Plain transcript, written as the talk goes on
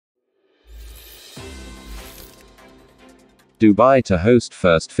Dubai to host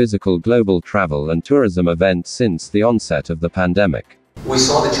first physical global travel and tourism event since the onset of the pandemic. We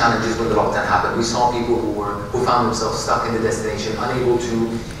saw the challenges when the lockdown happened. We saw people who found themselves stuck in the destination, unable to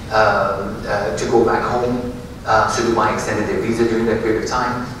go back home. So Dubai extended their visa during that period of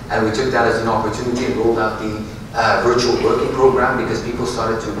time, and we took that as an opportunity and rolled out the virtual working program, because people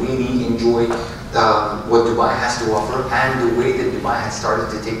started to really enjoy what Dubai has to offer and the way that Dubai has started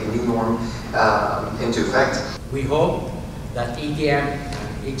to take the new norm into effect. We hope that ETM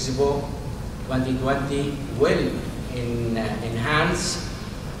and Expo 2020 will enhance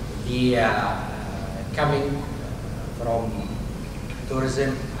the coming from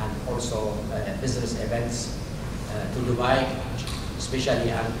tourism and also business events to Dubai, especially,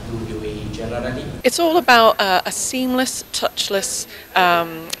 and to UAE generally. It's all about a seamless, touchless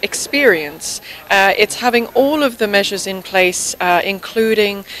experience. It's having all of the measures in place,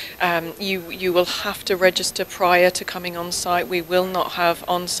 including you will have to register prior to coming on site. We will not have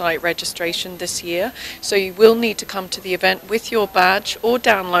on-site registration this year, so you will need to come to the event with your badge or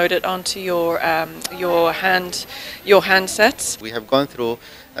download it onto your handsets. We have gone through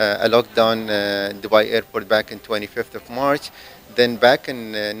a lockdown in Dubai airport back in 25th of March. Then back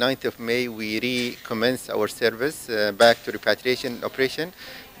in 9th of May, we recommenced our service back to repatriation operation.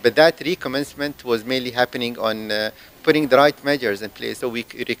 But that recommencement was mainly happening on putting the right measures in place. So we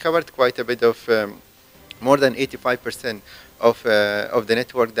recovered quite a bit of, more than 85% of the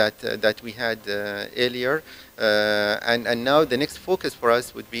network that we had earlier. And now the next focus for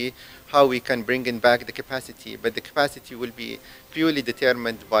us would be how we can bring in back the capacity. But the capacity will be purely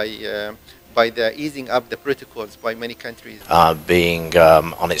determined by the easing up the protocols by many countries. Being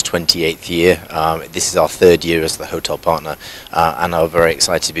on its 28th year, this is our 3rd year as the hotel partner, and I'm very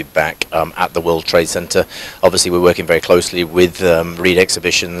excited to be back at the World Trade Center. Obviously, we're working very closely with Reed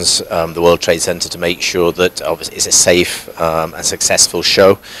Exhibitions, the World Trade Center, to make sure that obviously it's a safe and successful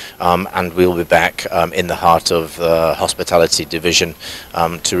show, and we'll be back in the heart of the hospitality division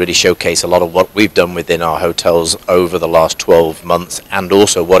to really showcase a lot of what we've done within our hotels over the last 12 months, and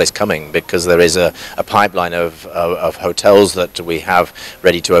also what is coming, because there is a pipeline of hotels that we have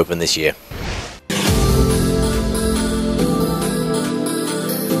ready to open this year.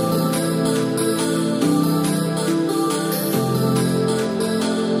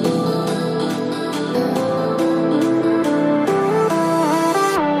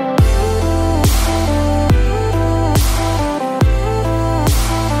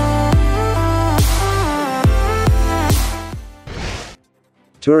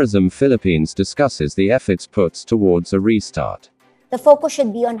 Tourism Philippines discusses the efforts put towards a restart. The focus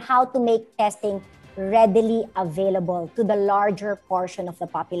should be on how to make testing readily available to the larger portion of the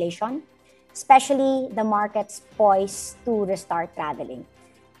population, especially the markets poised to restart traveling.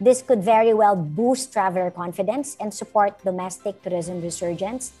 This could very well boost traveler confidence and support domestic tourism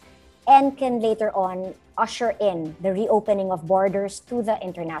resurgence, and can later on usher in the reopening of borders to the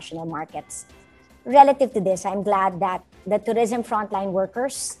international markets. Relative to this, I'm glad that the tourism frontline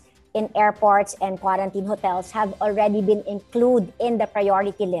workers in airports and quarantine hotels have already been included in the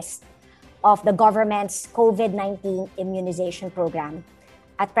priority list of the government's COVID-19 immunization program.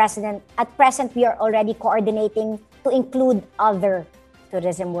 At present, we are already coordinating to include other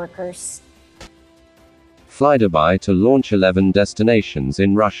tourism workers. Flydubai to launch 11 destinations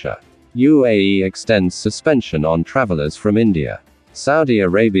in Russia. UAE extends suspension on travelers from India. Saudi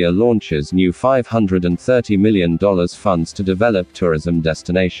Arabia launches new $530 million funds to develop tourism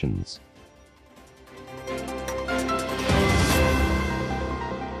destinations.